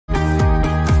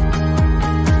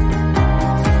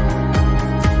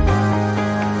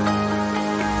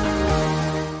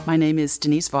My name is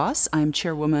Denise Voss. I'm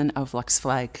chairwoman of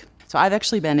Luxflag. So I've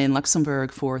actually been in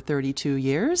Luxembourg for 32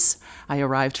 years. I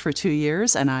arrived for 2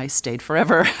 years and I stayed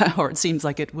forever, or it seems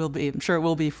like it will be. I'm sure it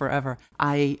will be forever.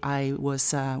 I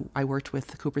worked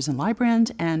with Coopers &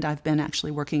 Lybrand, and I've been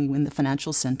actually working in the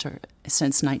financial center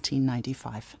since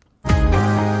 1995.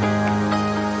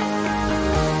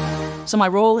 So my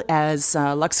role as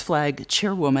Luxflag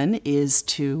chairwoman is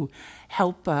to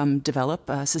help develop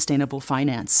sustainable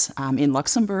finance in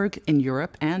Luxembourg, in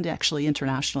Europe, and actually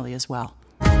internationally as well.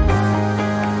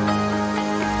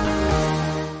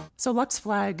 So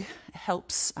Luxflag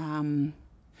helps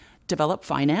develop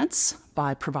finance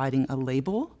by providing a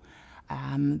label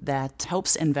that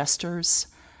helps investors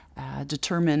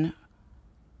determine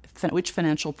which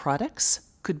financial products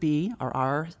could be or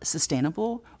are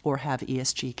sustainable or have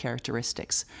ESG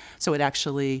characteristics. So it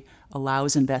actually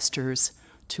allows investors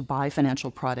to buy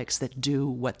financial products that do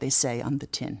what they say on the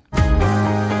tin.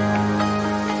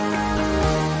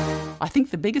 I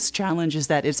think the biggest challenge is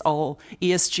that it's all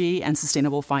ESG, and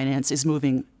sustainable finance is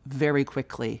moving very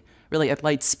quickly, really at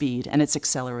light speed, and it's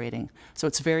accelerating. So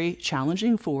it's very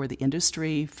challenging for the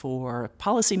industry, for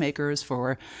policymakers,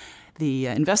 for the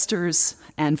investors,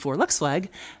 and for Luxflag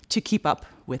to keep up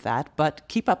with that. But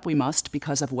keep up we must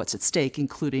because of what's at stake,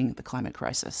 including the climate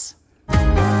crisis.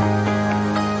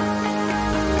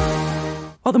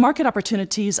 Well, the market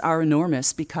opportunities are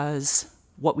enormous because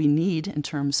what we need in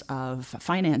terms of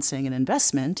financing and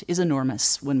investment is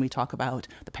enormous when we talk about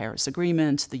the Paris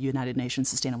Agreement, the United Nations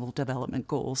Sustainable Development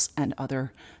Goals, and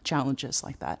other challenges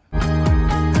like that.